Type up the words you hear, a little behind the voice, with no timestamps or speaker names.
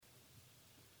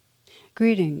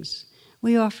Greetings.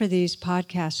 We offer these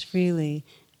podcasts freely,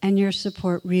 and your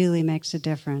support really makes a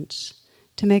difference.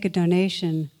 To make a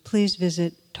donation, please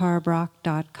visit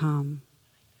tarabrach.com.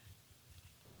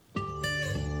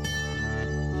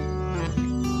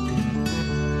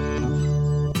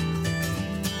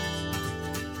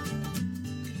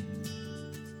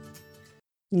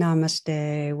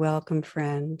 Namaste. Welcome,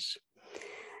 friends.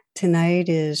 Tonight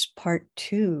is part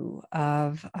 2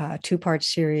 of a two-part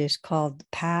series called The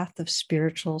Path of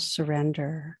Spiritual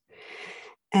Surrender.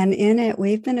 And in it,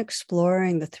 we've been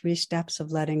exploring the 3 steps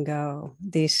of letting go,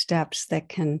 these steps that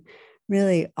can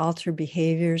really alter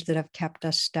behaviors that have kept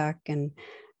us stuck and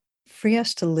free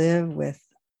us to live with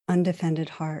undefended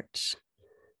hearts.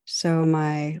 So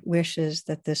my wish is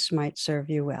that this might serve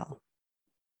you well.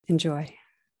 Enjoy.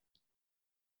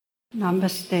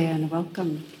 Namaste and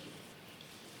welcome.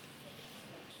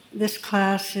 This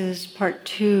class is part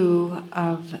 2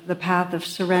 of The Path of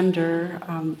Surrender.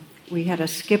 We had to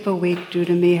skip a week due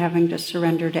to me having to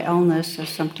surrender to illness, as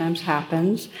sometimes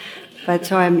happens. But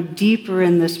so I'm deeper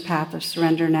in this path of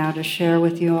surrender now to share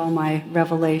with you all my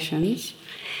revelations.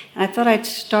 And I thought I'd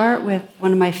start with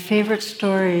one of my favorite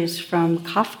stories from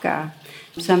Kafka.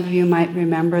 Some of you might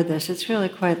remember this. It's really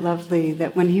quite lovely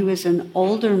that when he was an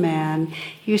older man,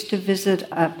 he used to visit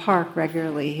a park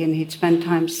regularly, and he'd spend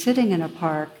time sitting in a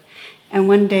park. And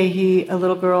one day a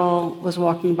little girl was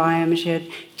walking by him, and she had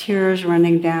tears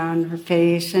running down her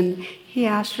face, and he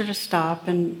asked her to stop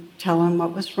and tell him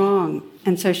what was wrong.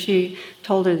 And so she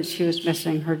told her that she was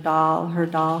missing her doll. Her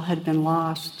doll had been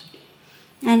lost.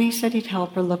 And he said he'd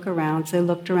help her look around. So they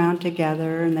looked around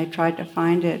together, and they tried to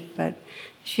find it, but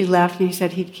she left, and he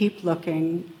said he'd keep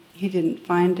looking. He didn't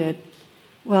find it.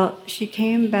 Well, she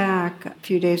came back a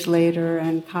few days later,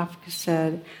 and Kafka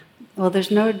said, well,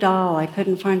 there's no doll. I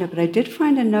couldn't find it, but I did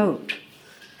find a note.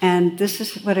 And this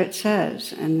is what it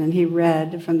says. And then he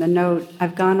read from the note,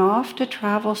 I've gone off to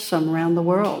travel some around the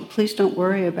world. Please don't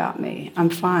worry about me. I'm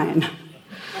fine.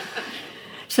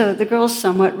 So the girl's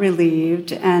somewhat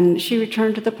relieved, and she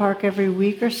returned to the park every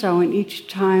week or so, and each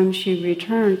time she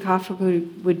returned,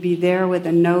 Kafka would be there with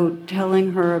a note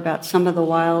telling her about some of the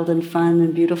wild and fun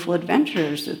and beautiful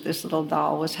adventures that this little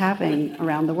doll was having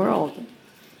around the world.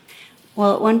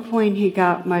 Well, at one point he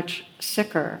got much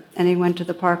sicker, and he went to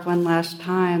the park one last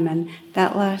time, and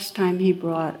that last time he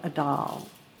brought a doll.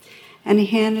 And he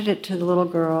handed it to the little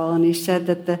girl, and he said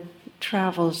that the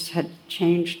travels had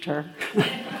changed her.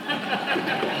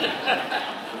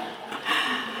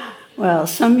 Well,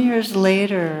 some years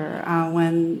later,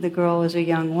 when the girl was a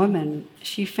young woman,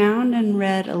 she found and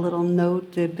read a little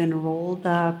note that had been rolled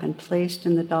up and placed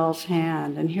in the doll's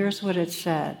hand, and here's what it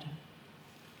said.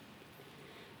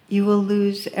 You will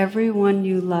lose everyone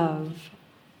you love,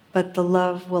 but the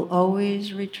love will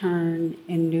always return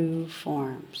in new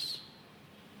forms.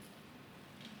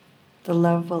 The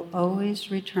love will always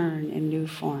return in new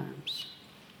forms.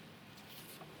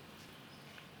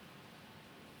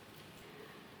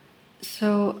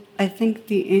 So I think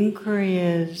the inquiry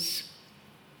is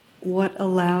what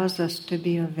allows us to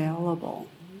be available.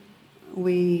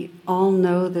 We all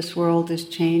know this world is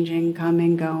changing,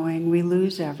 coming, going. We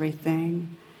lose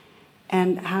everything.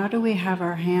 And how do we have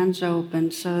our hands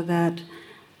open so that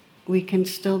we can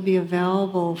still be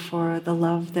available for the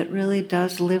love that really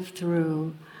does live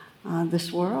through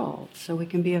this world, so we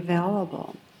can be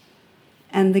available?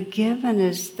 And the given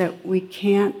is that we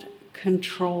can't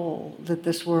control that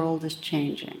this world is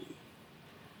changing.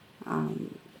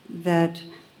 That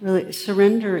really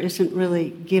surrender isn't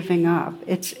really giving up.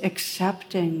 It's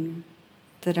accepting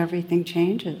that everything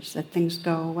changes, that things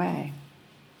go away.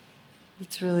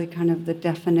 It's really kind of the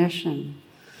definition.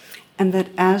 And that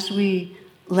as we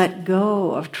let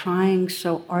go of trying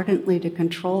so ardently to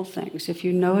control things, if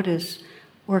you notice,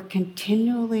 we're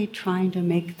continually trying to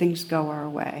make things go our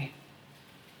way.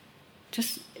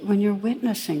 Just when you're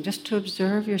witnessing, just to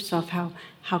observe yourself how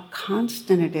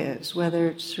constant it is, whether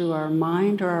it's through our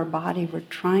mind or our body, we're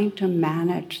trying to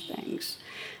manage things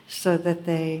so that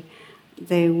they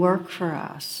work for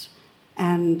us.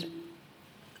 And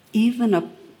even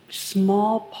a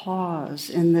small pause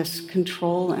in this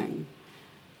controlling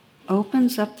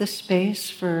opens up the space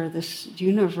for this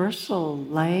universal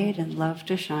light and love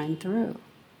to shine through.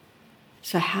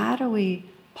 So how do we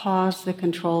pause the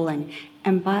controlling?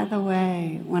 And by the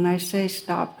way, when I say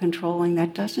stop controlling,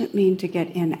 that doesn't mean to get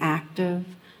inactive,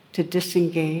 to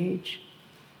disengage.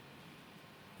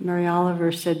 Mary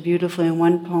Oliver said beautifully in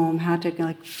one poem how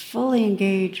to fully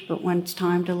engage, but when it's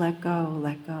time to let go,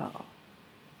 let go.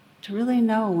 To really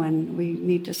know when we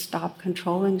need to stop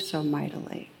controlling so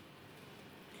mightily.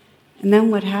 And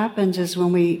then what happens is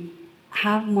when we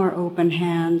have more open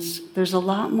hands. There's a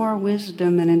lot more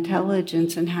wisdom and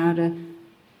intelligence in how to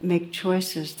make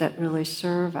choices that really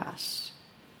serve us.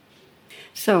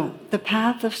 So the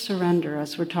path of surrender,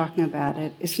 as we're talking about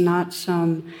it, is not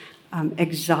some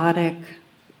exotic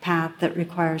path that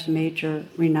requires major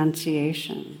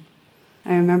renunciation.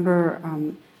 I remember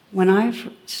when I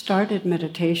started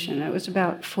meditation, it was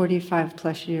about 45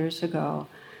 plus years ago,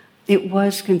 it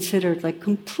was considered like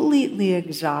completely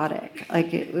exotic,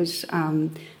 like it was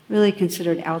really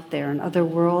considered out there and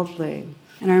otherworldly.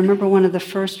 And I remember one of the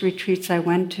first retreats I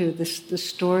went to, the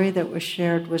story that was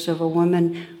shared was of a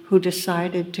woman who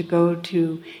decided to go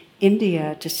to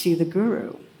India to see the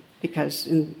guru, because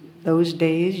in those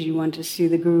days you want to see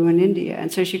the guru in India.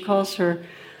 And so she calls her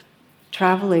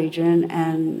travel agent,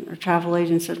 and her travel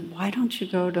agent said, "Why don't you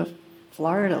go to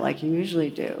Florida like you usually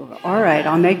do?" "All right,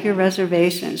 I'll make your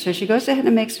reservation." So she goes ahead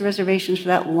and makes the reservations for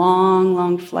that long,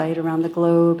 long flight around the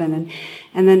globe. And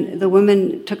then the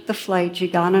woman took the flight. She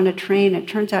got on a train. It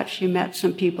turns out she met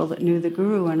some people that knew the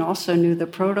guru and also knew the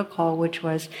protocol, which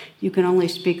was you can only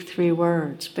speak 3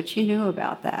 words. But she knew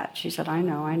about that. She said, I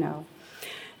know.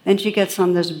 Then she gets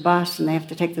on this bus, and they have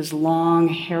to take this long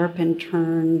hairpin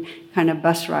turn kind of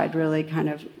bus ride, really kind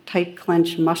of tight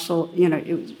clenched muscle,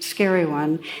 it was a scary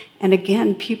one. And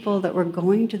again, people that were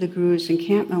going to the guru's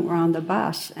encampment were on the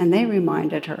bus, and they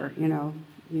reminded her, you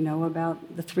know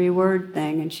about the 3-word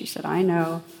thing, and she said, I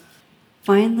know.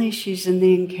 Finally, she's in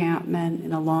the encampment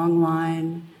in a long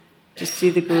line to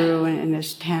see the guru in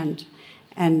his tent.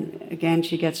 And again,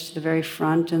 she gets to the very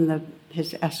front, and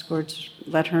his escorts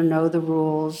let her know the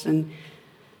rules, and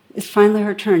it's finally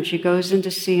her turn. She goes in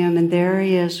to see him, and there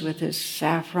he is with his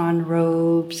saffron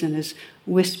robes and his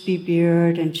wispy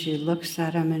beard, and she looks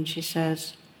at him and she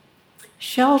says,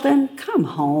 "Sheldon, come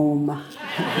home."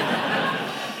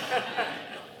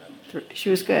 She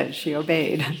was good. She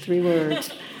obeyed. 3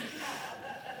 words.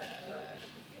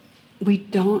 We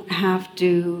don't have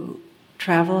to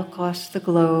travel across the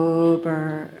globe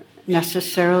or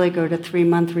necessarily go to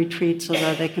 3-month retreats,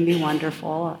 although they can be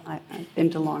wonderful. I've been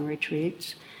to long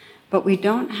retreats. But we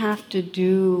don't have to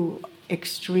do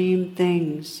extreme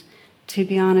things to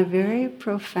be on a very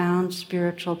profound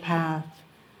spiritual path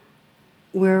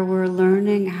where we're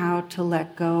learning how to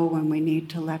let go when we need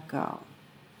to let go.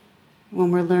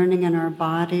 When we're learning in our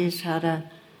bodies how to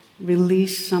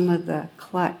release some of the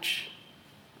clutch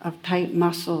of tight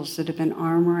muscles that have been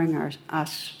armoring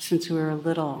us since we were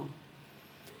little.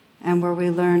 And where we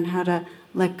learn how to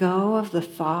let go of the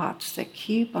thoughts that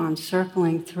keep on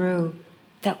circling through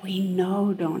that we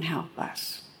know don't help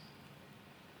us.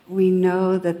 We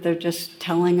know that they're just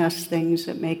telling us things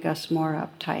that make us more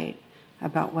uptight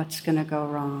about what's going to go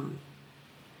wrong.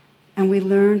 And we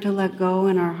learn to let go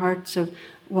in our hearts of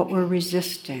what we're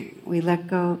resisting. We let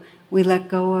go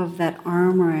of that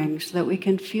armoring so that we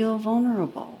can feel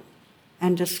vulnerable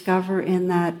and discover in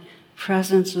that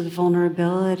presence of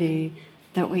vulnerability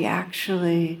that we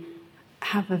actually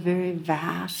have a very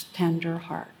vast, tender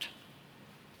heart.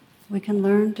 We can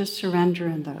learn to surrender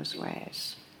in those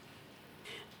ways.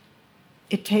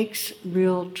 It takes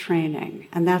real training,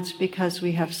 and that's because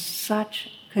we have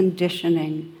such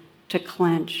conditioning to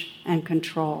clench and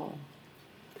control.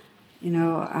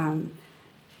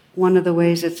 One of the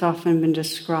ways it's often been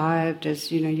described is,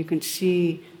 you can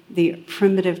see the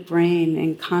primitive brain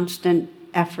in constant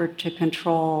effort to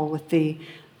control with the,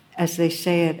 as they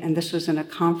say it, and this was in a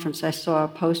conference, I saw a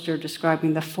poster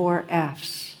describing the 4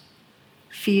 Fs: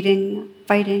 feeding,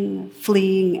 fighting,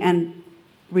 fleeing, and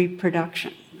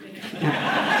reproduction.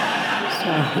 So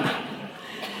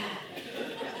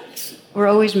we're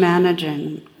always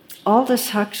managing. Aldous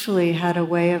Huxley had a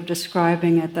way of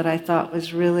describing it that I thought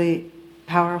was really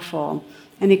powerful,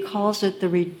 and he calls it the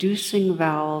reducing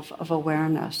valve of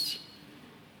awareness.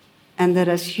 And that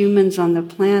as humans on the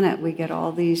planet, we get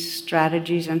all these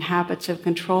strategies and habits of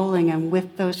controlling, and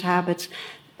with those habits,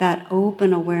 that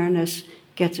open awareness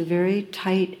gets very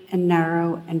tight and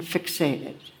narrow and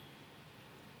fixated.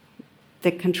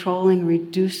 That controlling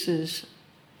reduces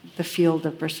the field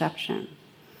of perception.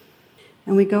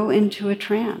 And we go into a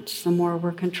trance the more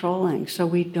we're controlling, so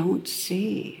we don't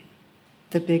see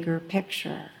the bigger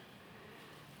picture.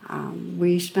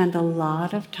 We spend a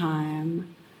lot of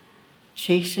time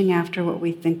chasing after what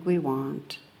we think we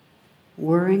want,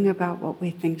 worrying about what we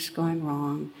think's going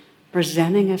wrong,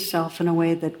 presenting a self in a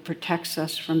way that protects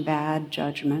us from bad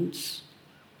judgments.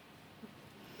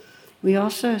 We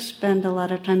also spend a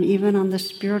lot of time even on the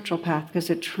spiritual path, because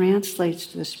it translates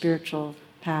to the spiritual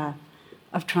path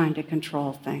of trying to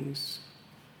control things.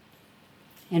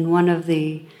 In one of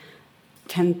the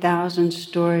 10,000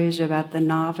 stories about the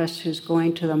novice who's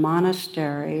going to the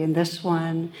monastery. In this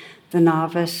one, the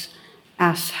novice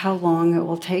asks how long it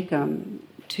will take him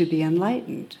to be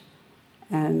enlightened.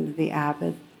 And the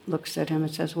abbot looks at him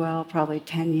and says, well, probably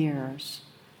 10 years.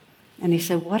 And he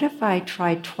said, what if I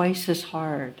tried twice as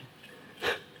hard?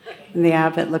 And the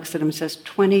abbot looks at him and says,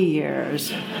 20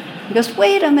 years. He goes,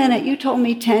 wait a minute, you told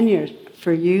me 10 years.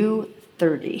 For you,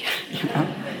 30. You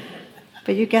know?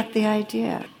 But you get the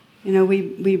idea. You know,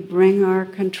 we bring our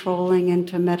controlling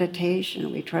into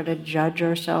meditation. We try to judge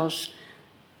ourselves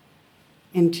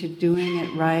into doing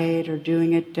it right or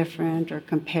doing it different or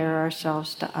compare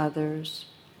ourselves to others.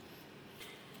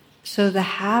 So the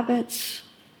habits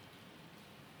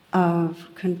of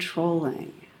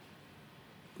controlling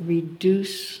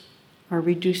reducing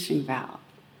valve.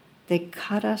 They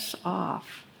cut us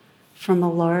off from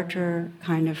a larger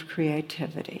kind of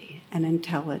creativity and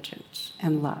intelligence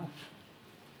and love.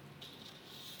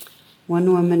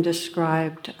 One woman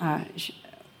described,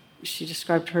 she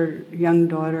described her young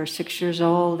daughter, 6 years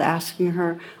old, asking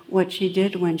her what she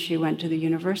did when she went to the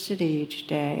university each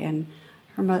day. And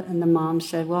the mom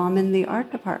said, well, I'm in the art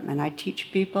department. I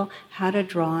teach people how to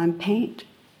draw and paint.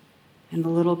 And the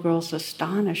little girl's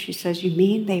astonished. She says, you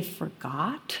mean they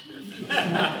forgot?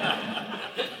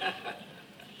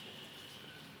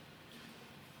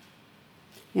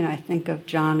 You know, I think of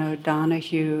John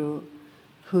O'Donohue,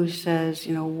 who says,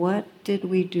 you know, what did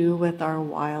we do with our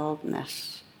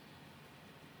wildness?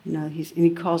 You know, he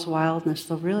calls wildness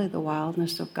really the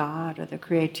wildness of God or the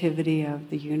creativity of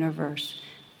the universe.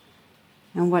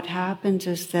 And what happens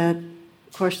is that,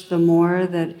 of course, the more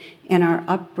that in our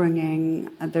upbringing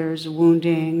there's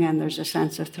wounding and there's a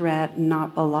sense of threat and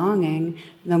not belonging,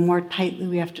 the more tightly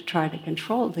we have to try to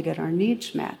control to get our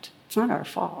needs met. It's not our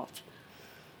fault.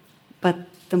 But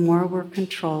the more we're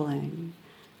controlling,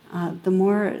 the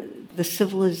more the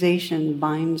civilization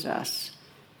binds us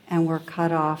and we're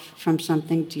cut off from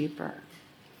something deeper.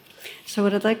 So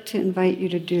what I'd like to invite you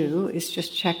to do is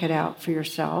just check it out for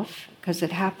yourself, because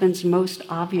it happens most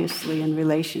obviously in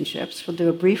relationships. We'll do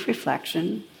a brief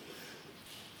reflection.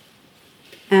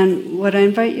 And what I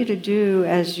invite you to do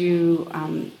as you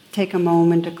take a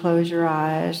moment to close your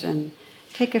eyes and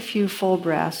take a few full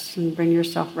breaths and bring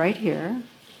yourself right here.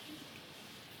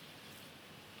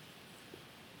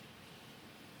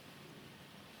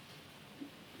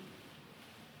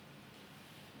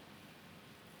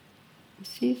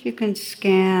 See if you can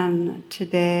scan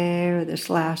today or this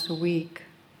last week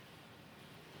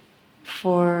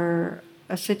for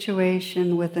a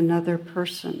situation with another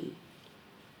person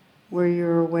where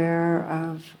you're aware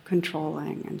of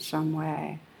controlling in some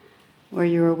way, where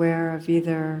you're aware of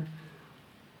either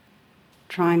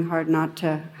trying hard not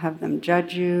to have them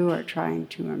judge you, or trying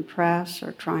to impress,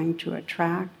 or trying to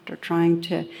attract, or trying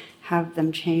to have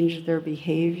them change their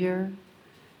behavior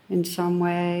in some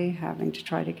way, having to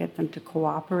try to get them to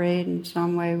cooperate in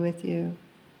some way with you.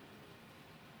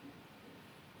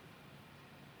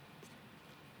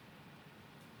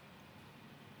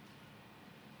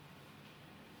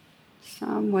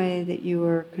 Some way that you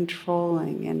are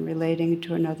controlling and relating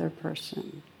to another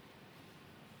person,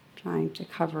 trying to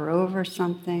cover over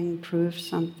something, prove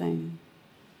something.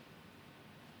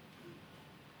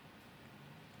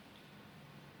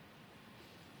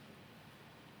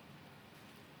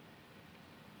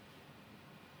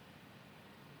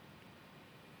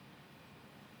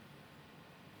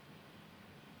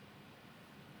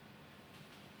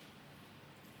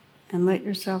 And let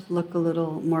yourself look a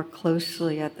little more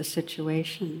closely at the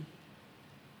situation.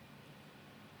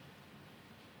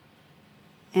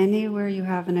 Anywhere you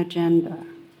have an agenda,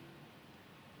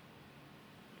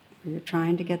 where you're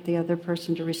trying to get the other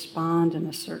person to respond in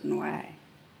a certain way.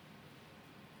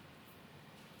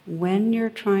 When you're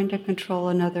trying to control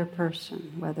another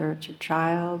person, whether it's your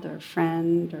child or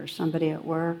friend or somebody at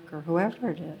work or whoever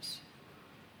it is,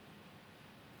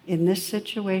 in this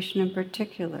situation in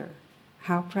particular,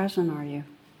 how present are you?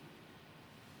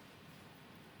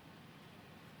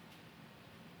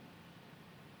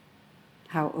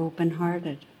 How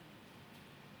open-hearted?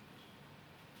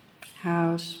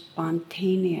 How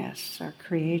spontaneous or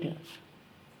creative?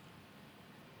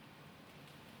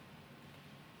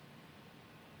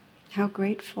 How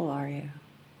grateful are you?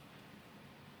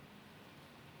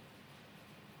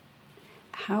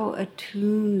 How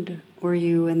attuned were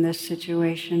you in this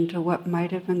situation to what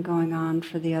might have been going on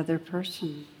for the other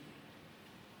person?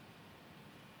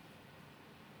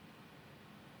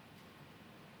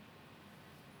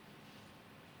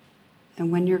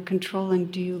 And when you're controlling,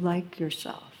 do you like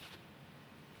yourself?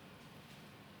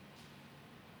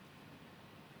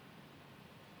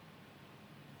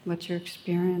 What's your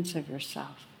experience of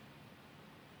yourself?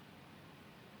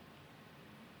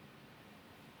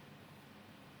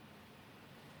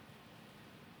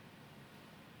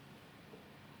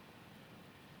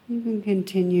 You can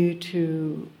continue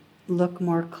to look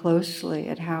more closely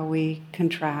at how we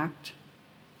contract,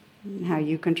 and how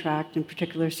you contract in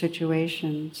particular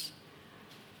situations.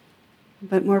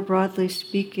 But more broadly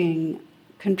speaking,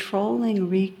 controlling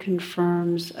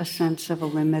reconfirms a sense of a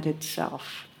limited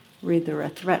self, either a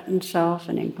threatened self,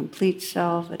 an incomplete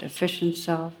self, a deficient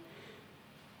self.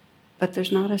 But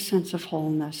there's not a sense of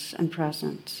wholeness and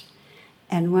presence.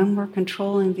 And when we're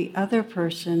controlling, the other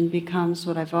person becomes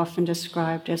what I've often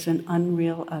described as an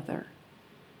unreal other.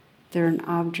 They're an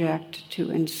object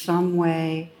to, in some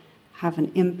way, have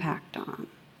an impact on,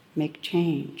 make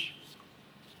change.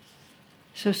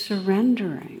 So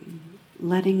surrendering,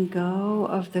 letting go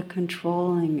of the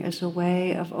controlling, is a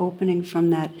way of opening from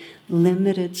that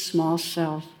limited small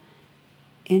self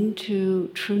into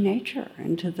true nature,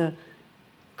 into the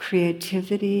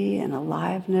creativity and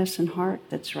aliveness and heart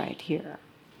that's right here.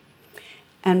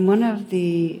 And one of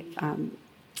the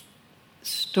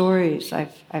stories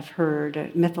I've heard, a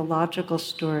mythological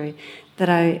story that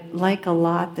I like a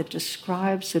lot that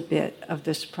describes a bit of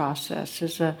this process,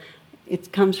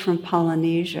 it comes from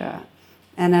Polynesia.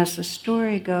 And as the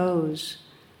story goes,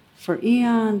 for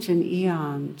eons and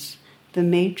eons, the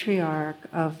matriarch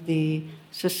of the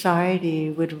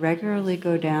society would regularly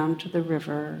go down to the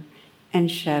river and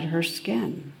shed her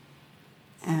skin.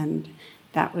 And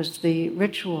that was the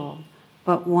ritual.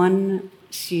 But one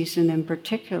season in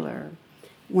particular,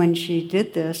 when she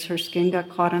did this, her skin got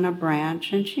caught on a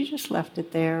branch and she just left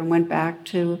it there and went back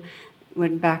to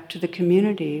the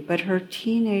community. But her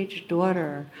teenage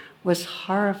daughter was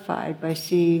horrified by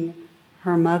seeing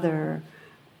her mother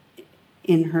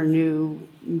in her new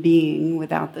being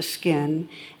without the skin,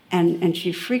 and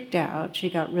she freaked out. She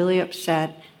got really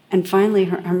upset. And finally,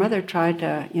 her mother tried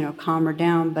to, calm her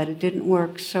down, but it didn't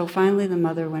work. So finally, the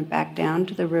mother went back down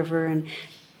to the river and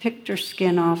picked her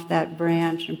skin off that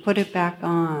branch and put it back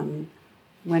on,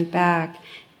 went back.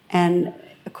 And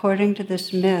according to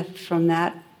this myth, from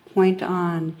that point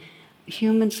on,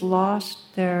 humans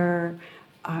lost their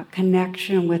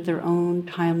connection with their own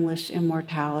timeless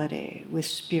immortality, with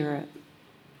spirit.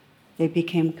 They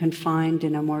became confined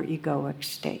in a more egoic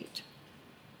state.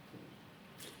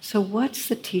 So what's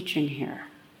the teaching here?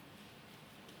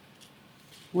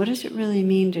 What does it really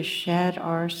mean to shed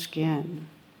our skin?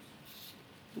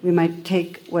 We might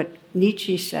take what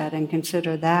Nietzsche said and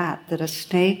consider that a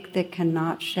snake that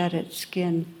cannot shed its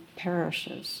skin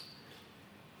perishes.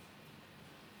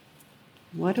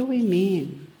 What do we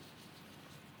mean?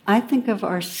 I think of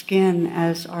our skin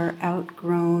as our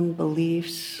outgrown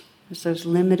beliefs, as those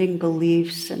limiting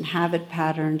beliefs and habit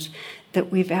patterns that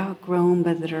we've outgrown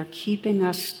but that are keeping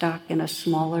us stuck in a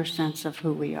smaller sense of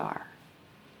who we are.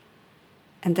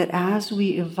 And that as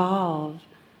we evolve,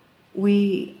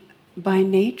 we, by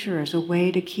nature, as a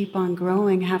way to keep on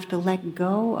growing, have to let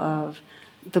go of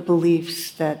the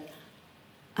beliefs that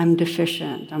I'm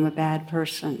deficient, I'm a bad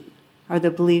person, or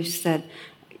the beliefs that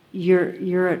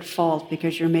you're at fault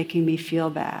because you're making me feel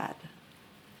bad,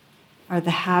 are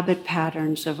the habit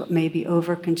patterns of maybe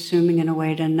over-consuming in a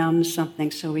way to numb something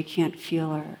so we can't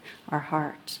feel our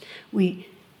hearts.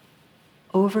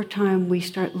 Over time, we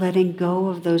start letting go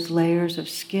of those layers of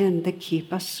skin that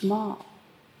keep us small.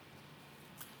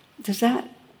 Does that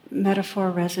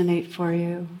metaphor resonate for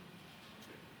you?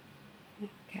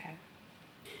 Okay.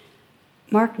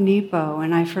 Mark Nepo,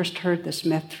 and I first heard this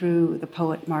myth through the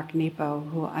poet Mark Nepo,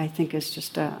 who I think is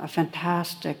just a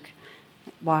fantastic,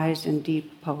 wise and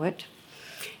deep poet.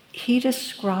 He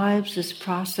describes this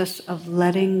process of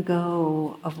letting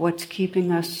go of what's keeping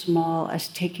us small as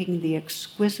taking the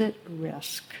exquisite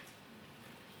risk.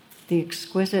 The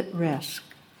exquisite risk.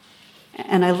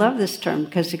 And I love this term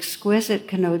because exquisite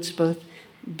connotes both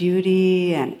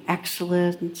beauty and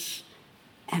excellence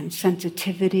and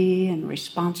sensitivity and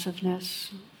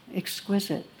responsiveness.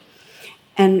 Exquisite.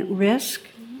 And risk,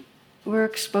 we're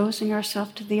exposing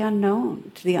ourselves to the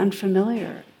unknown, to the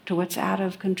unfamiliar, to what's out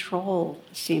of control,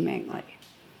 seemingly.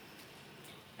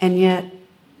 And yet,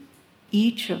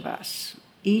 each of us,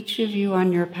 each of you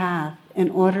on your path,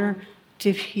 in order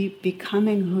to keep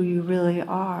becoming who you really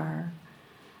are,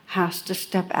 has to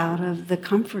step out of the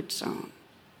comfort zone.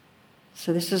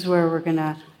 So this is where we're going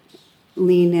to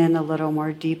lean in a little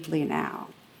more deeply now.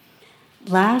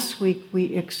 Last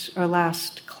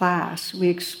class, we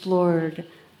explored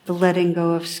the letting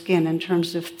go of skin in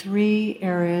terms of 3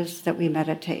 areas that we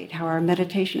meditate, how our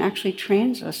meditation actually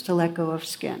trains us to let go of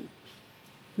skin.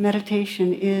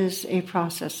 Meditation is a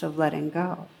process of letting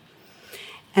go.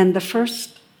 And the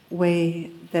first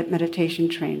way that meditation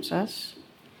trains us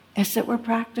is that we're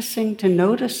practicing to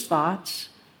notice thoughts,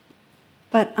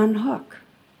 but unhook,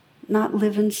 not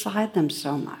live inside them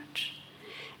so much.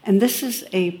 And this is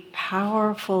a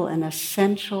powerful and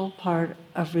essential part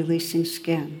of releasing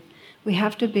skin. We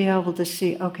have to be able to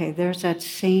see, okay, there's that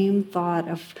same thought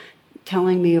of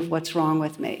telling me of what's wrong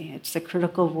with me. It's the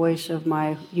critical voice of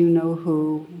my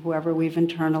you-know-who, whoever we've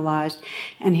internalized,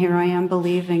 and here I am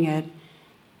believing it.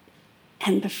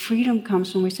 And the freedom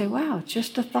comes when we say, wow, it's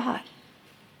just a thought.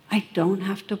 I don't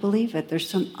have to believe it. There's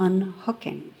some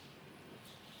unhooking.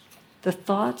 The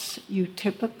thoughts you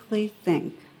typically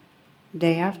think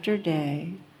day after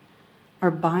day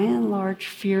are by and large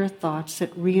fear thoughts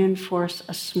that reinforce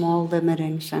a small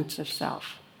limiting sense of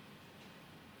self.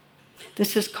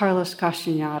 This is Carlos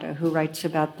Castaneda, who writes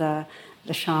about the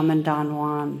shaman Don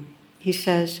Juan. He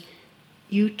says,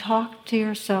 you talk to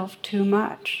yourself too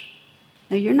much.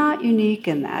 Now, you're not unique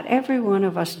in that. Every one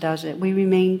of us does it. We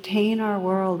maintain our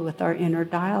world with our inner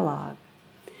dialogue.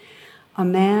 A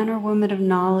man or woman of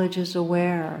knowledge is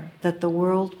aware that the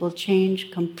world will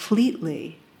change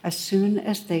completely as soon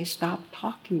as they stop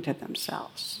talking to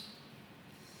themselves.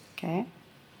 Okay?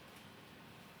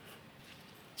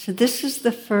 So this is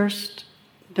the first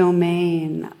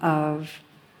domain of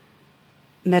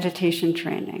meditation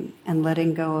training and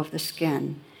letting go of the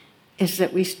skin, is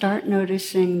that we start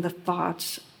noticing the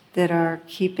thoughts that are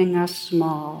keeping us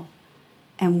small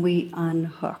and we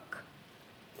unhook.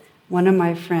 One of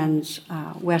my friends,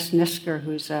 Wes Nisker,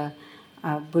 who's a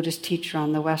Buddhist teacher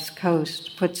on the West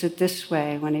Coast, puts it this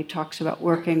way when he talks about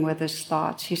working with his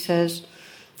thoughts. He says,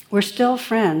 we're still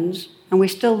friends and we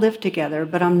still live together,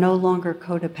 but I'm no longer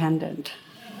codependent.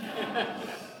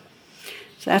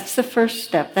 So that's the first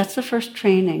step. That's the first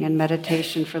training in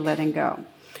meditation for letting go.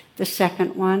 The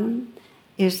second one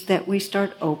is that we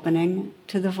start opening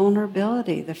to the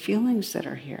vulnerability, the feelings that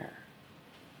are here.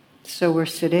 So we're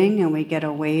sitting and we get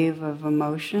a wave of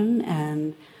emotion,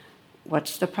 and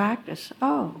what's the practice?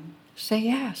 Oh, say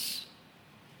yes.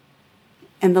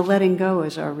 And the letting go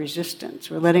is our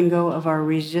resistance. We're letting go of our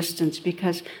resistance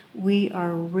because we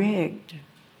are rigged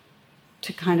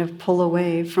to kind of pull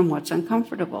away from what's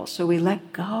uncomfortable. So we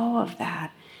let go of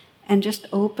that and just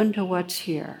open to what's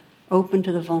here, open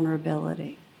to the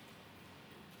vulnerability.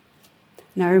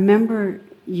 Now, I remember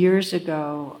years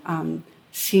ago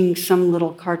seeing some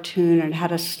little cartoon and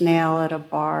had a snail at a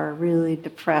bar, really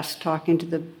depressed, talking to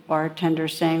the bartender,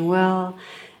 saying, well,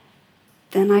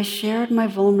 then I shared my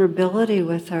vulnerability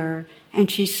with her, and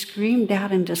she screamed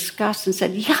out in disgust and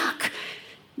said, yuck,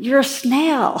 you're a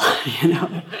snail,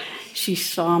 She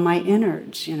saw my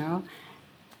innards,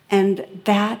 And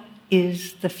that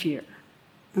is the fear.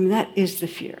 That is the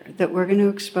fear, that we're going to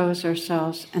expose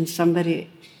ourselves and somebody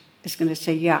is going to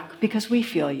say yuck, because we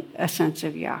feel a sense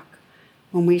of yuck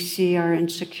when we see our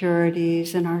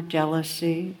insecurities and our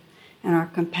jealousy and our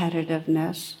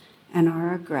competitiveness and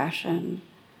our aggression,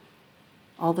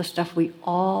 all the stuff we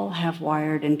all have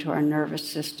wired into our nervous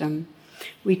system.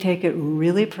 We take it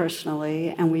really personally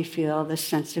and we feel this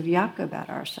sense of yuck about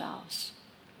ourselves.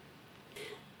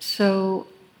 So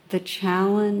the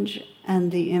challenge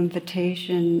and the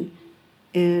invitation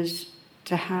is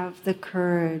to have the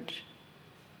courage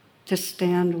to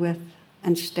stand with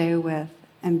and stay with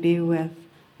and be with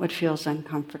what feels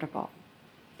uncomfortable.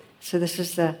 So this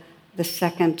is the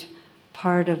second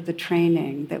part of the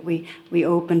training, that we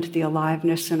open to the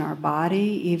aliveness in our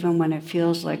body, even when it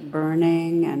feels like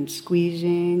burning and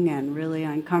squeezing and really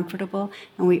uncomfortable,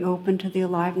 and we open to the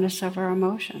aliveness of our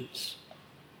emotions.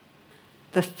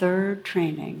 The third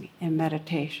training in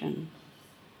meditation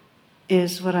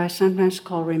is what I sometimes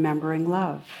call remembering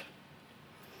love.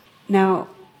 Now,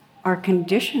 our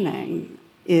conditioning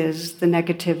is the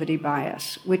negativity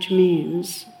bias, which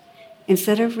means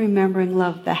instead of remembering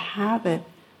love, the habit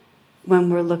when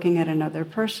we're looking at another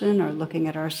person or looking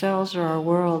at ourselves or our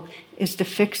world is to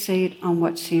fixate on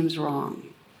what seems wrong.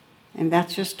 And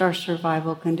that's just our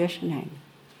survival conditioning.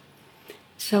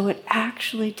 So it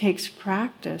actually takes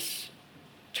practice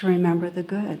to remember the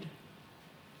good,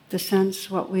 the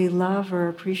sense what we love or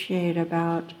appreciate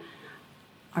about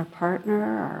our partner,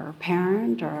 or our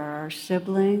parent, or our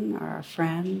sibling, or our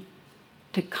friend,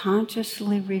 to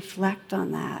consciously reflect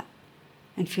on that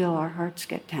and feel our hearts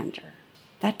get tender.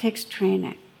 That takes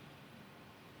training.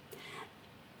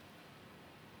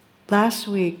 Last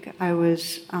week, I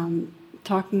was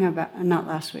talking about, not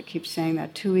last week, I keep saying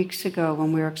that, 2 weeks ago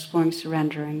when we were exploring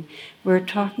surrendering, we were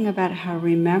talking about how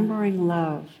remembering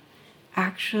love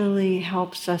actually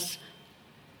helps us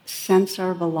sense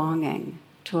our belonging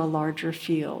to a larger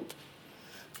field.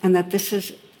 And that this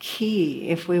is key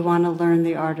if we want to learn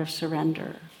the art of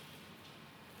surrender.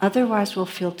 Otherwise, we'll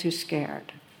feel too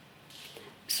scared.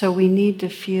 So we need to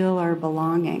feel our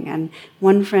belonging. And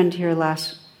one friend here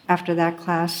after that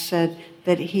class said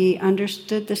that he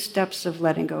understood the steps of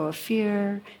letting go of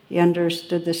fear, he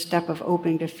understood the step of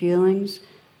opening to feelings,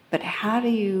 but how do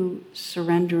you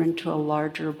surrender into a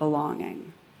larger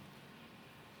belonging?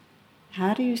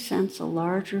 How do you sense a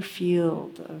larger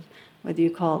field of, whether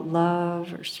you call it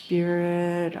love or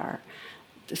spirit or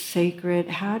the sacred,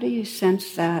 how do you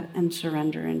sense that and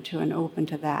surrender into and open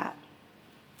to that?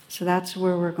 So that's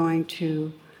where we're going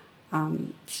to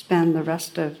spend the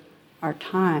rest of our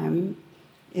time,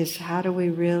 is how do we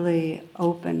really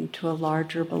open to a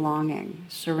larger belonging,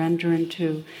 surrender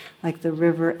into, like the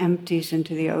river empties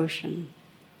into the ocean.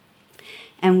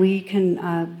 And we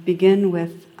can begin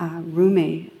with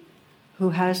Rumi,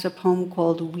 who has a poem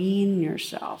called Wean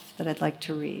Yourself that I'd like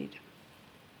to read.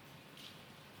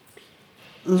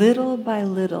 Little by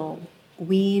little,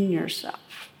 wean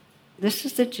yourself. This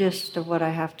is the gist of what I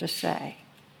have to say.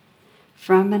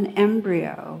 From an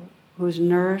embryo whose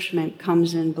nourishment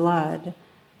comes in blood,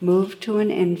 move to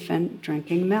an infant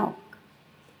drinking milk,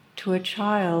 to a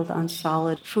child on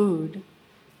solid food,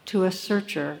 to a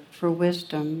searcher for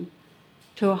wisdom,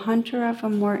 to a hunter of a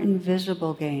more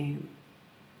invisible game.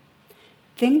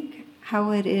 Think how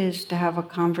it is to have a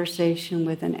conversation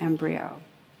with an embryo.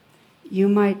 You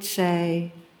might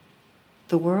say,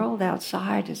 the world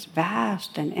outside is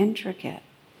vast and intricate.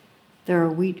 There are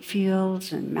wheat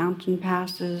fields and mountain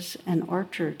passes and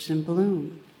orchards in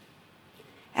bloom.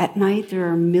 At night there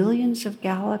are millions of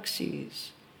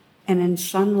galaxies, and in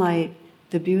sunlight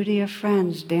the beauty of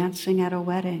friends dancing at a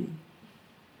wedding.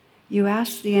 You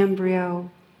ask the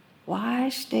embryo, why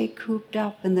stay cooped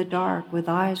up in the dark with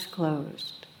eyes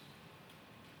closed?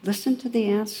 Listen to the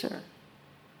answer.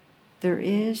 There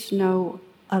is no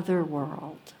other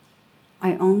world.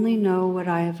 I only know what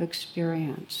I have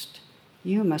experienced.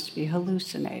 You must be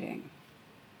hallucinating.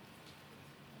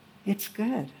 It's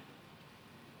good.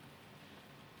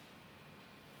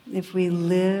 If we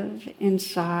live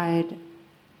inside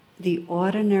the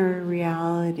ordinary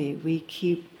reality we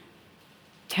keep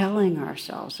telling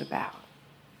ourselves about,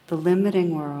 the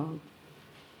limiting world,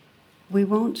 we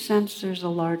won't sense there's a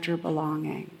larger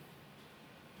belonging.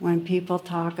 When people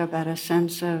talk about a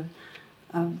sense of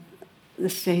the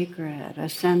sacred, a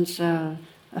sense of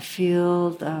a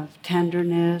field of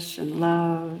tenderness and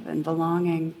love and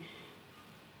belonging,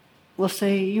 we'll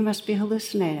say, you must be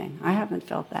hallucinating. I haven't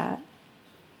felt that.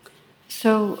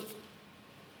 So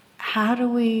how do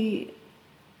we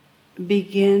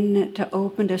begin to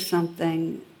open to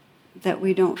something that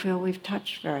we don't feel we've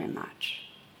touched very much?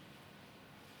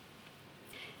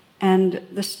 And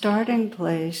the starting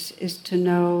place is to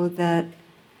know that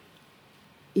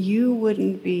you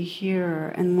wouldn't be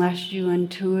here unless you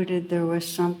intuited there was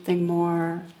something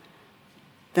more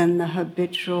than the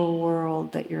habitual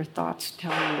world that your thoughts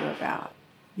tell you about.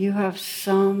 You have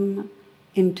some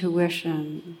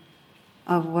intuition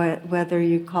of whether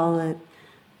you call it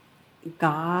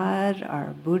God,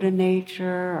 or Buddha nature,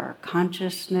 or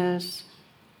consciousness,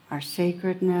 our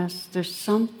sacredness. There's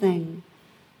something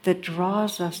that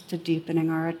draws us to deepening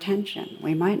our attention.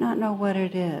 We might not know what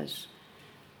it is,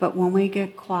 but when we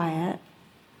get quiet,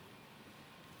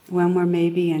 when we're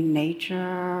maybe in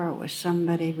nature or with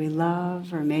somebody we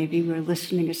love, or maybe we're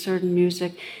listening to certain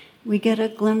music, we get a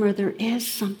glimmer, there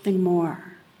is something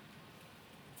more.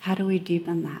 How do we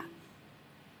deepen that?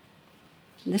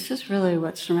 This is really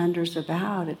what surrender's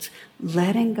about. It's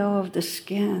letting go of the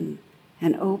skin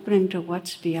and opening to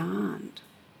what's beyond.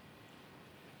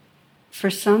 For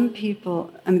some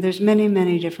people, there's many,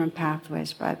 many different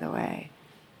pathways, by the way,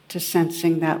 to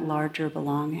sensing that larger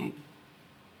belonging.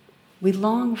 We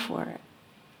long for it.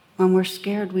 When we're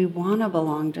scared, we want to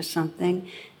belong to something,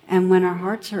 and when our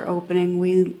hearts are opening,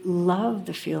 we love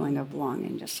the feeling of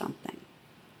belonging to something.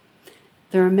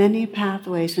 There are many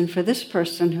pathways, and for this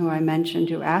person who I mentioned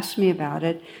who asked me about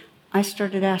it, I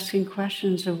started asking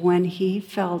questions of when he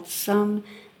felt some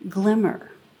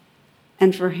glimmer.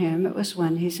 And for him, it was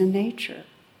when he's in nature.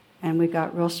 And we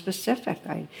got real specific.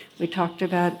 We talked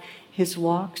about his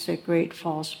walks at Great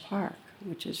Falls Park,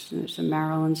 which is, there's a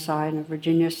Maryland side and a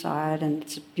Virginia side, and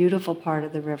it's a beautiful part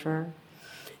of the river.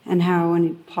 And how when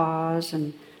he'd pause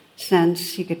and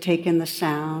sense, he could take in the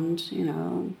sounds,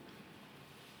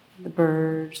 the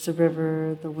birds, the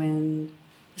river, the wind,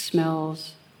 the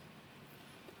smells.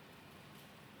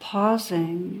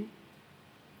 Pausing,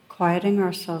 quieting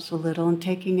ourselves a little, and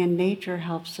taking in nature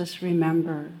helps us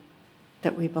remember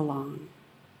that we belong.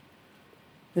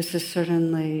 This is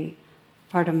certainly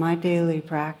part of my daily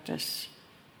practice,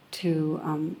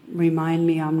 to remind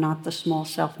me I'm not the small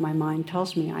self my mind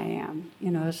tells me I am.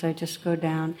 As I just go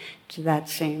down to that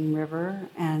same river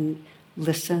and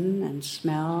listen and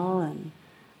smell and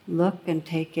look and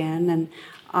take in, and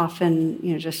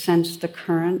often, just sense the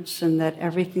currents, and that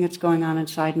everything that's going on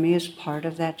inside me is part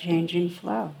of that changing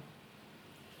flow.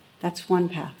 That's one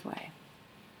pathway.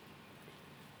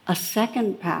 A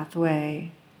second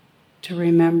pathway to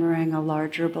remembering a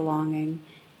larger belonging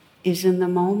is in the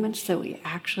moments that we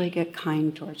actually get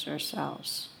kind towards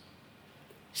ourselves.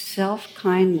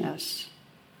 Self-kindness,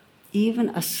 even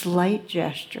a slight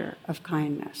gesture of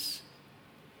kindness,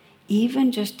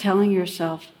 even just telling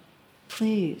yourself,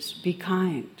 please be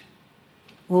kind,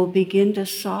 will begin to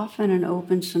soften and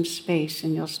open some space,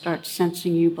 and you'll start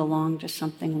sensing you belong to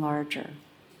something larger.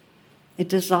 It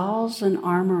dissolves an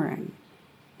armoring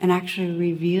and actually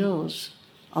reveals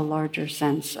a larger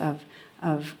sense of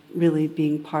really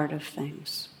being part of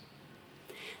things.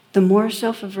 The more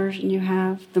self-aversion you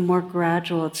have, the more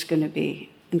gradual it's going to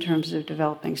be in terms of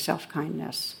developing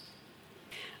self-kindness.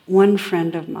 One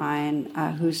friend of mine,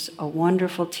 who's a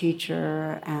wonderful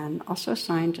teacher and also a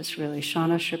scientist really,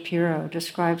 Shauna Shapiro,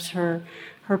 describes her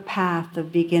path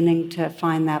of beginning to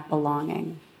find that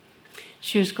belonging.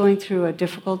 She was going through a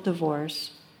difficult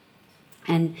divorce,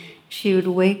 and she would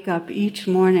wake up each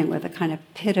morning with a kind of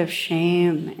pit of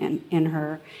shame in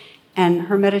her. And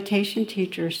her meditation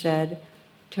teacher said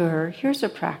to her, here's a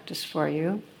practice for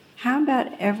you. How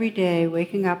about every day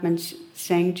waking up and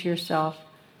saying to yourself,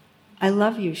 I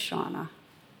love you, Shauna.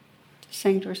 Just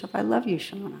saying to herself, I love you,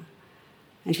 Shauna.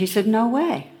 And she said, no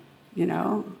way.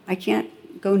 I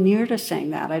can't go near to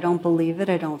saying that. I don't believe it.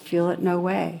 I don't feel it. No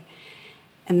way.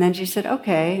 And then she said,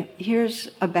 okay, here's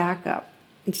a backup.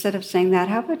 Instead of saying that,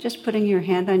 how about just putting your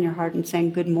hand on your heart and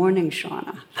saying, good morning,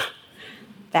 Shauna?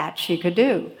 That she could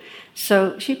do.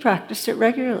 So she practiced it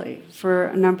regularly for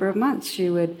a number of months.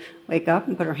 She would wake up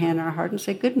and put her hand on her heart and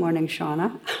say, good morning,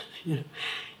 Shauna.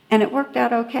 And it worked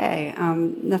out okay.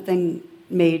 Nothing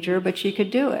major, but she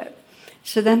could do it.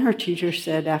 So then her teacher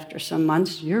said, after some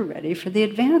months, you're ready for the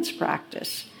advanced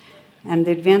practice. And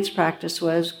the advanced practice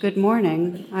was, good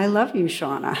morning, I love you,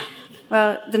 Shauna.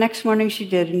 Well, the next morning she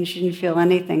did, and she didn't feel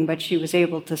anything, but she was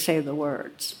able to say the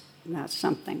words. And that's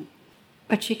something.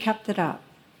 But she kept it up.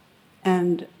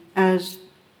 And as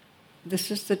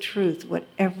this is the truth,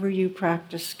 whatever you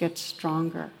practice gets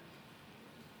stronger.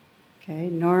 Okay,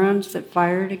 neurons that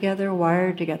fire together,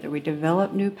 wire together. We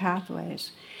develop new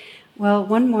pathways. Well,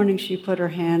 one morning she put her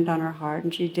hand on her heart,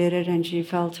 and she did it, and she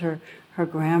felt her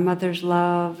grandmother's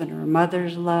love and her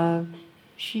mother's love.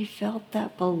 She felt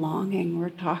that belonging we're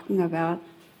talking about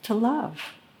to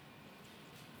love.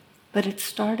 But it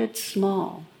started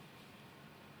small.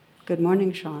 Good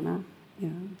morning, Shauna,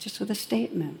 just with a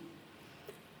statement.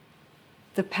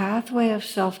 The pathway of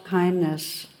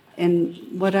self-kindness, and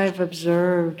what I've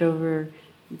observed over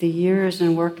the years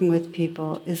in working with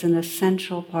people, is an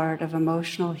essential part of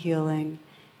emotional healing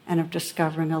and of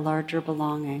discovering a larger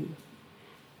belonging.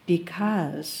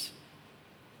 Because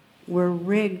we're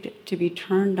rigged to be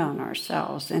turned on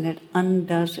ourselves, and it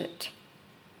undoes it.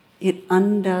 It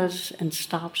undoes and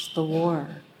stops the war.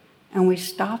 And we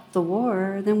stop the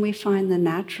war, then we find the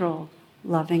natural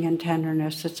loving and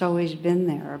tenderness that's always been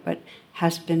there, but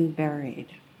has been buried.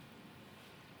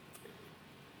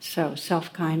 So,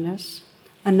 self-kindness.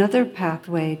 Another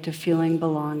pathway to feeling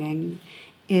belonging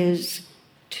is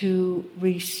to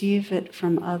receive it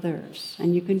from others.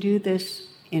 And you can do this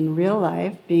in real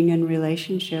life, being in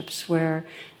relationships where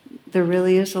there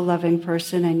really is a loving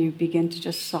person and you begin to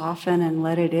just soften and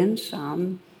let it in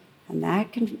some, and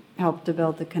that can help to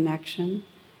build the connection.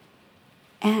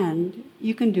 And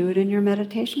you can do it in your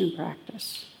meditation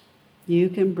practice. You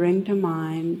can bring to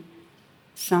mind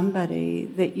somebody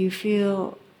that you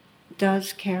feel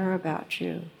does care about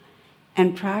you,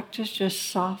 and practice just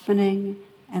softening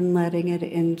and letting it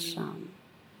in some.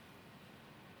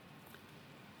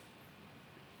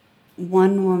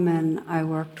 One woman I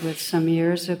worked with some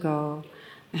years ago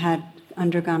had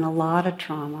undergone a lot of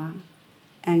trauma,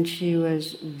 and she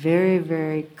was very,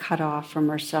 very cut off from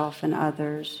herself and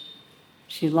others.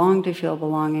 She longed to feel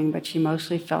belonging, but she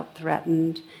mostly felt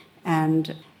threatened,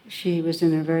 and she was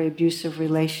in a very abusive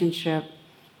relationship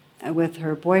with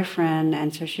her boyfriend,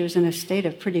 and so she was in a state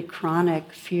of pretty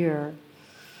chronic fear.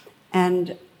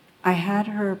 And I had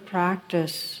her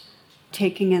practice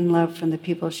taking in love from the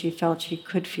people she felt she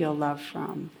could feel love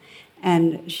from.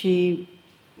 And she,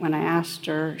 when I asked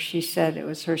her, she said it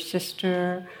was her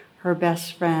sister, her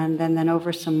best friend, and then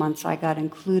over some months I got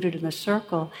included in the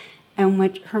circle. And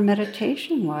what her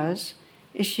meditation was,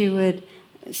 is she would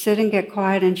sit and get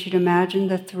quiet, and she'd imagine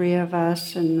the three of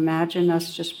us and imagine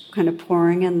us just kind of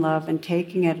pouring in love and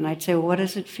taking it. And I'd say, well, what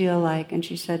does it feel like? And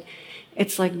she said,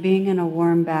 it's like being in a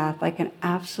warm bath. I can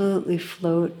absolutely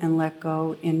float and let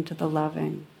go into the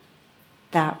loving.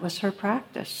 That was her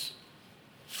practice,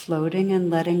 floating and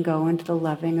letting go into the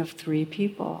loving of three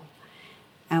people.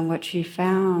 And what she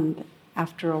found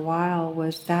after a while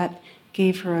was that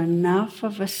gave her enough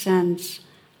of a sense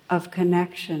of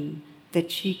connection that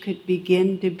she could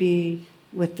begin to be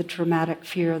with the traumatic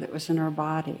fear that was in her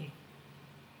body.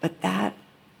 But that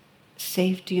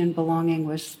safety and belonging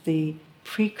was the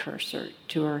precursor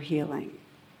to her healing.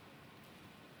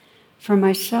 For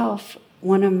myself,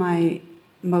 one of my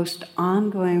most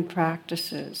ongoing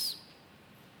practices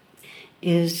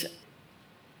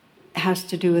has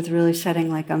to do with really setting,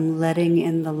 like I'm letting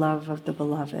in the love of the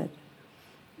beloved.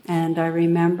 And I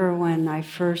remember when I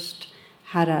first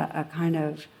had a kind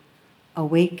of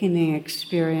awakening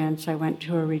experience, I went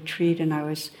to a retreat and I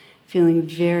was feeling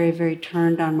very, very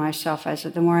turned on myself.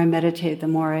 The more I meditated, the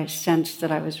more I sensed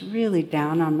that I was really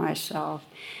down on myself.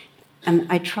 And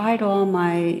I tried all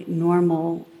my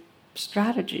normal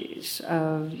strategies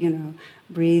of,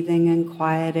 breathing and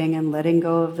quieting and letting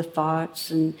go of the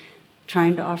thoughts and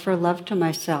trying to offer love to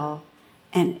myself.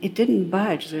 And it didn't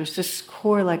budge. There was this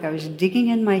core, like I was digging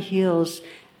in my heels,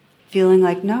 feeling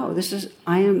like, no,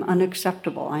 I am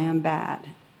unacceptable, I am bad.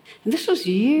 And this was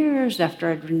years after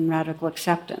I'd been in radical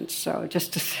acceptance, so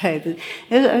just to say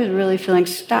that I was really feeling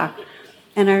stuck.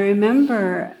 And I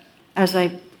remember as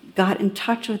I got in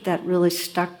touch with that really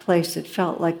stuck place, it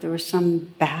felt like there was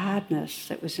some badness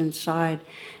that was inside.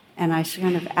 And I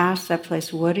kind of asked that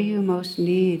place, what do you most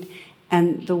need?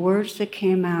 And the words that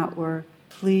came out were,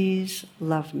 please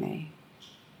love me.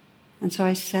 And so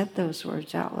I said those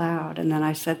words out loud, and then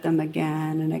I said them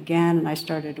again and again, and I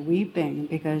started weeping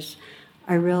because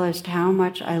I realized how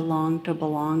much I longed to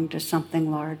belong to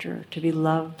something larger, to be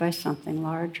loved by something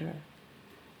larger,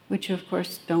 which of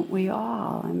course don't we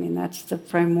all? I mean, that's the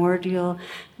primordial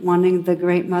wanting the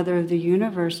great mother of the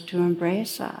universe to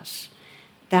embrace us.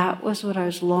 That was what I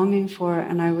was longing for,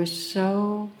 and I was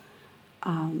so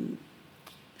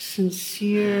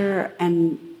sincere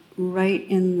and right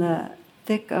in the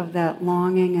thick of that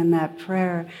longing and that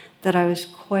prayer that I was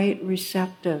quite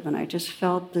receptive, and I just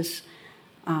felt this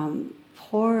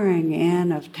pouring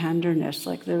in of tenderness,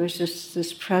 like there was just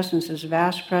this presence, this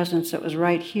vast presence that was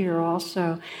right here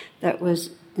also, that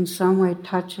was in some way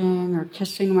touching or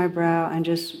kissing my brow and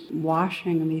just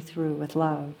washing me through with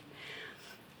love.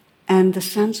 And the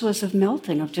sense was of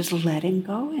melting, of just letting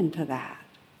go into that.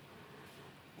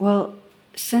 Well,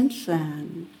 since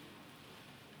then,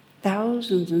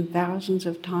 thousands and thousands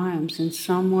of times, in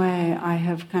some way, I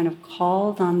have kind of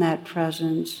called on that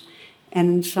presence and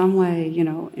in some way,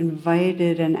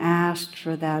 invited and asked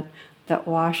for that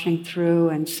washing through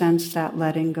and sense that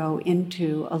letting go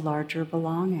into a larger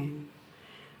belonging.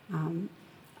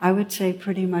 I would say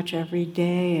pretty much every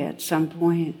day at some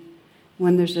point,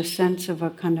 when there's a sense of a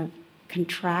kind of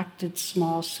contracted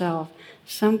small self,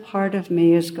 some part of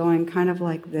me is going kind of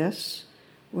like this,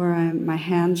 where my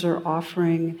hands are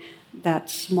offering that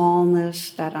smallness,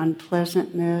 that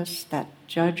unpleasantness, that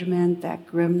judgment, that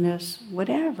grimness,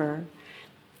 whatever,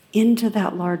 into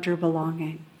that larger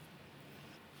belonging.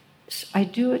 I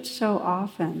do it so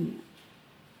often.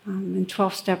 In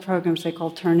 12-step programs they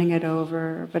call turning it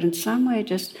over, but in some way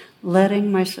just letting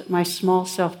my small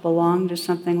self belong to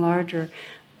something larger,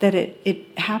 that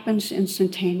it happens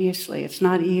instantaneously. It's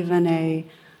not even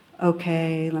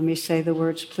okay, let me say the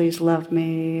words, please love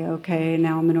me. Okay,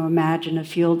 now I'm going to imagine a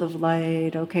field of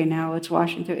light. Okay, now it's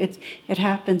washing through. It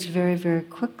happens very, very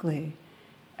quickly.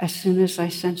 As soon as I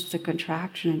sense the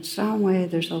contraction, in some way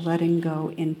there's a letting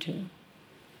go into.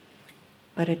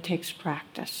 But it takes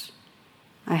practice.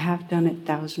 I have done it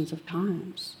thousands of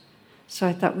times. So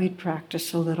I thought we'd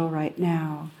practice a little right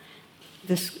now.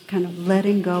 This kind of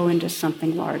letting go into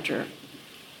something larger.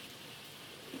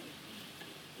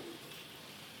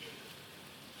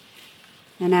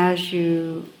 And as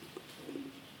you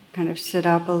kind of sit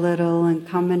up a little and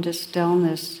come into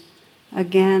stillness,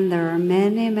 again, there are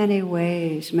many, many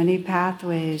ways, many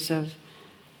pathways of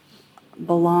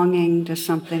belonging to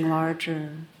something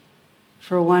larger.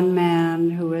 For one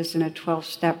man who was in a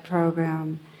 12-step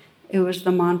program, it was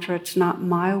the mantra, it's not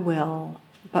my will,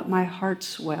 but my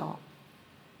heart's will.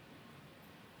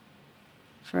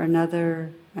 For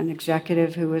another, an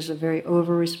executive who was a very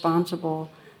over-responsible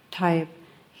type,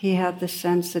 he had the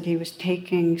sense that he was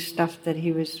taking stuff that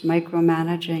he was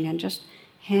micromanaging and just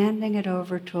handing it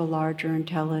over to a larger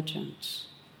intelligence.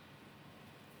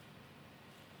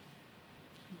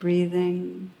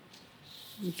 Breathing,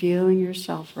 Feeling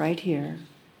yourself right here.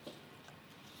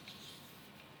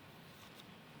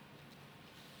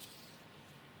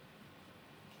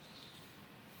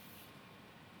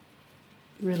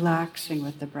 Relaxing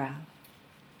with the breath.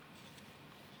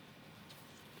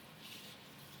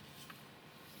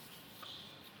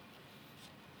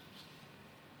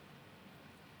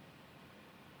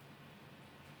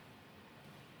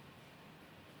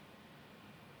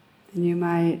 And you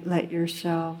might let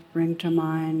yourself bring to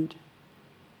mind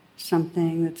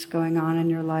something that's going on in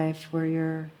your life where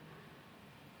you're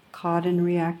caught in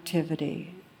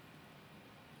reactivity,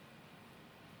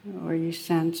 or you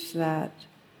sense that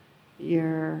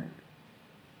your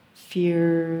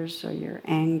fears or your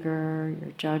anger,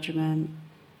 your judgment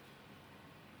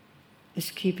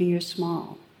is keeping you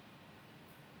small.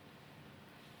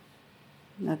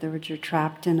 In other words, you're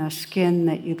trapped in a skin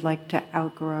that you'd like to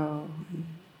outgrow and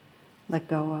let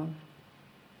go of.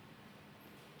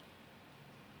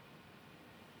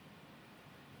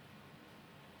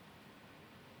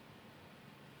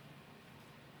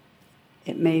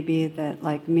 It may be that,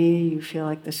 like me, you feel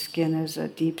like the skin is a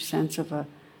deep sense of a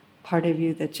part of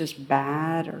you that's just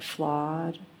bad or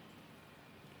flawed.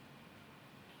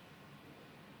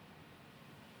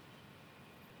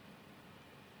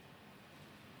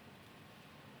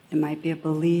 It might be a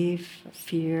belief, a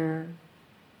fear.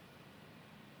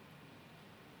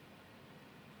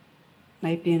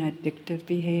 Might be an addictive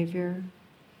behavior.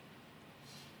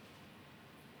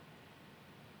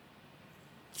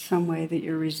 Some way that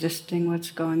you're resisting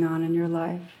what's going on in your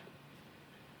life.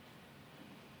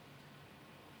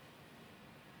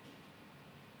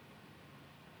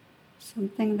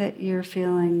 Something that you're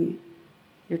feeling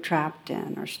you're trapped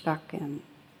in or stuck in.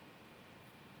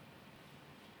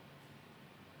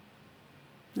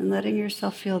 And letting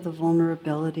yourself feel the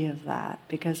vulnerability of that,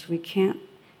 because we can't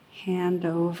hand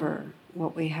over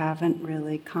what we haven't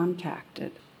really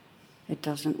contacted. It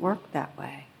doesn't work that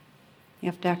way. You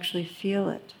have to actually feel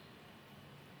it.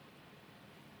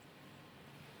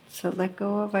 So let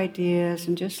go of ideas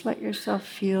and just let yourself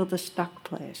feel the stuck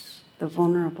place, the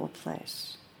vulnerable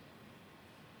place.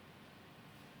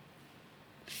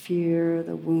 Fear,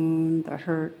 the wound, the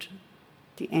hurt,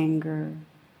 the anger.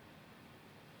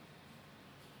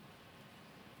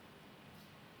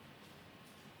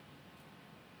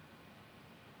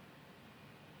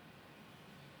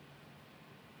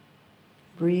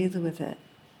 Breathe with it.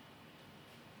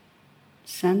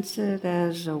 Sense it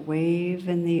as a wave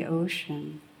in the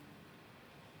ocean.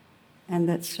 And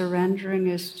that surrendering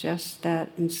is just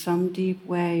that in some deep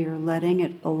way you're letting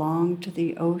it belong to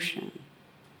the ocean.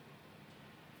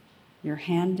 You're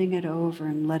handing it over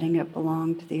and letting it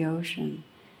belong to the ocean.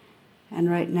 And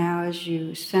right now, as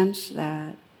you sense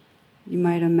that, you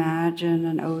might imagine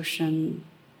an ocean,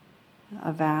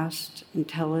 a vast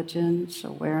intelligence,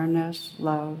 awareness,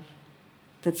 love,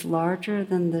 that's larger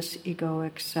than this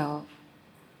egoic self.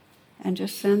 And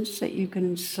just sense that you can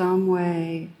in some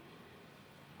way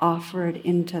offer it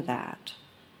into that.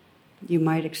 You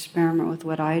might experiment with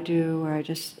what I do, where I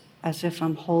just, as if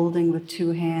I'm holding with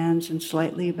two hands and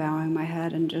slightly bowing my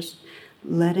head and just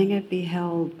letting it be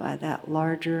held by that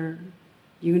larger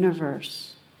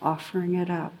universe, offering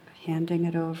it up, handing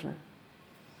it over.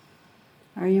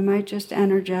 Or you might just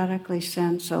energetically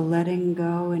sense a letting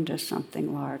go into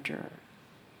something larger.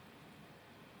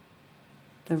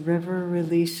 The river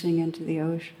releasing into the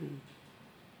ocean.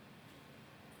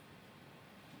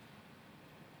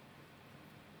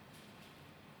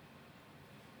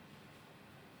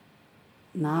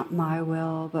 Not my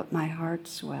will, but my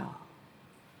heart's will.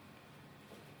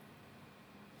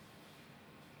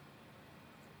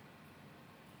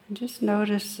 And just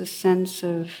notice the sense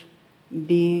of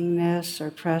beingness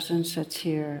or presence that's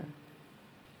here.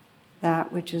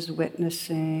 That which is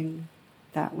witnessing,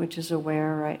 that which is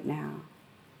aware right now.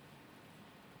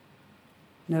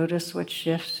 Notice what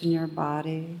shifts in your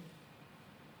body.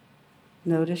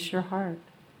 Notice your heart.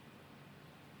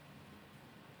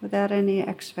 Without any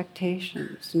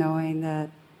expectations, knowing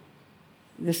that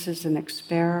this is an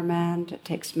experiment, it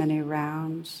takes many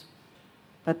rounds,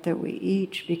 but that we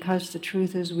each, because the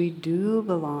truth is we do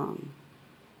belong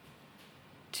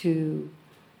to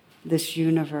this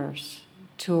universe,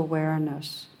 to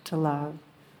awareness, to love,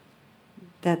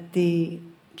 that the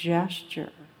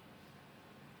gesture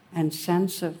and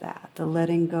sense of that, the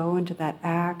letting go into that,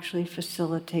 actually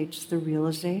facilitates the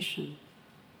realization.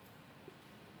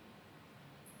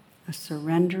 A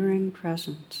surrendering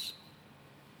presence.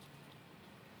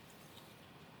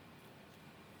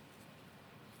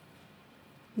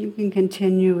 You can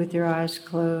continue with your eyes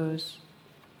closed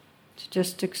to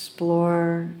just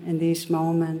explore in these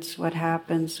moments what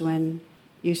happens when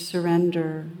you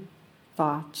surrender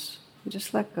thoughts.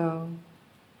 Just let go.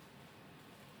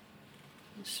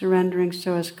 Surrendering,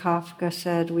 so as Kafka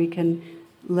said, we can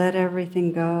let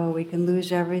everything go, we can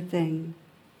lose everything,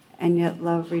 and yet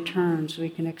love returns. We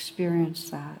can experience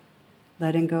that.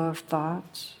 Letting go of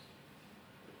thoughts.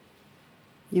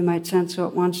 You might sense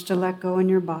what wants to let go in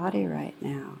your body right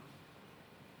now.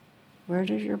 Where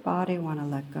does your body want to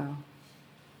let go?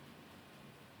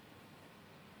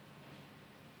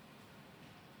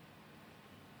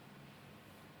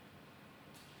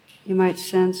 You might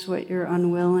sense what you're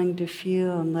unwilling to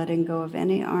feel and letting go of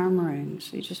any armoring.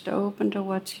 So you just open to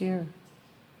what's here.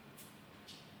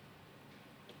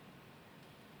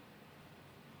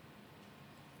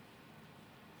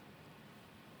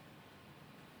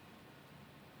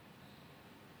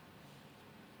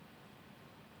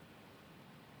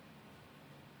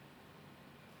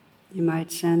 You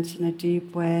might sense in a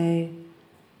deep way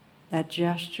that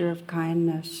gesture of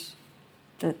kindness,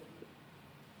 that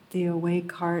the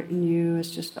awake heart in you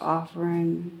is just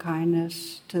offering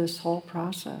kindness to this whole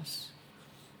process.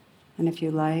 And if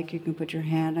you like, you can put your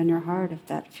hand on your heart if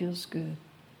that feels good.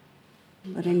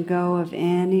 Letting go of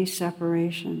any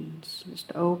separations,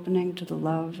 just opening to the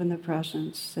love and the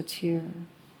presence that's here.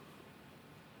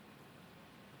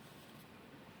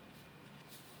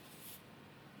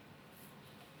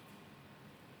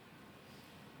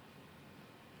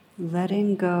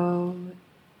 Letting go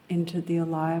into the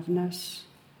aliveness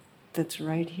that's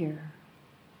right here.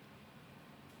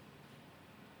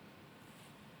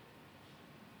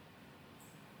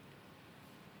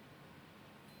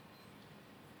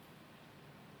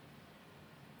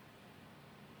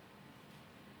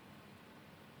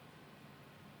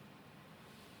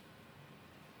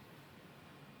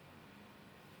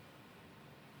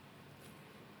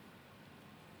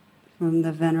 From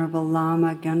the Venerable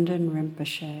Lama Gundan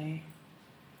Rinpoche,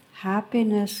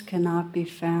 happiness cannot be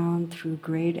found through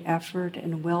great effort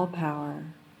and willpower,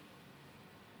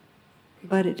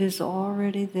 but it is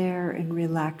already there in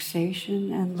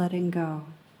relaxation and letting go.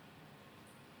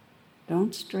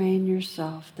 Don't strain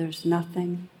yourself, there's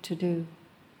nothing to do.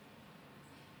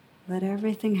 Let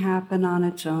everything happen on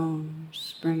its own,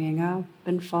 springing up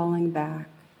and falling back,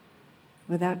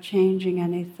 without changing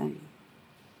anything.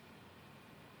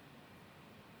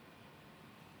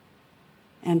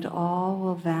 And all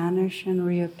will vanish and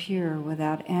reappear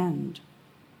without end.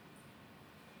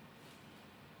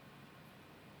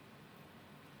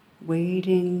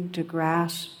 Waiting to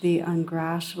grasp the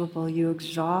ungraspable, you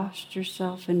exhaust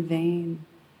yourself in vain.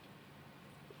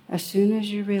 As soon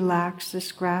as you relax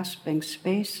this grasping,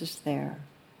 space is there,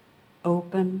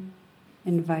 open,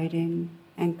 inviting,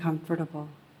 and comfortable.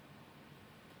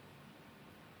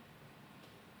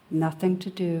 Nothing to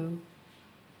do.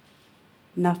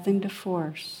 Nothing to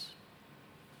force,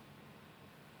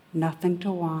 nothing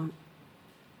to want.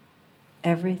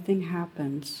 Everything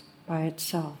happens by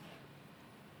itself.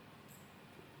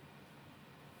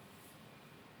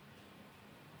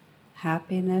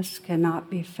 Happiness cannot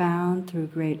be found through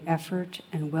great effort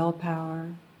and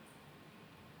willpower,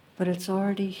 but it's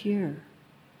already here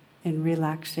in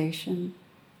relaxation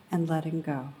and letting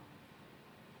go.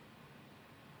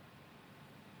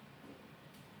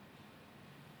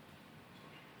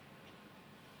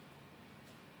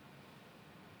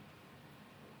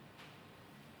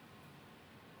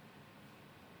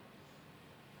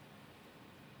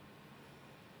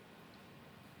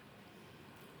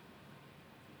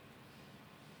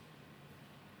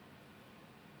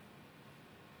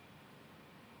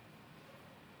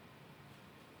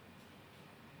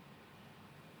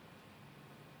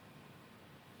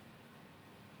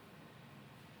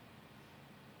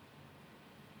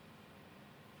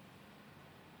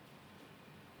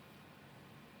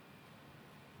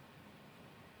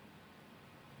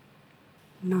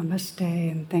 Namaste,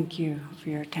 and thank you for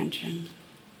your attention.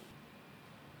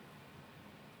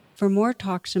 For more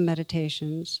talks and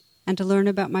meditations, and to learn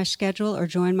about my schedule or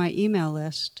join my email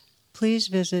list, please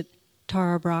visit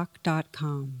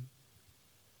tarabrach.com.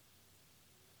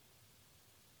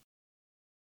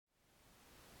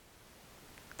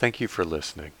 Thank you for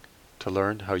listening. To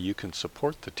learn how you can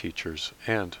support the teachers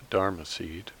and Dharma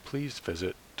Seed, please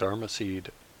visit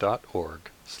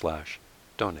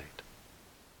dharmaseed.org/donate.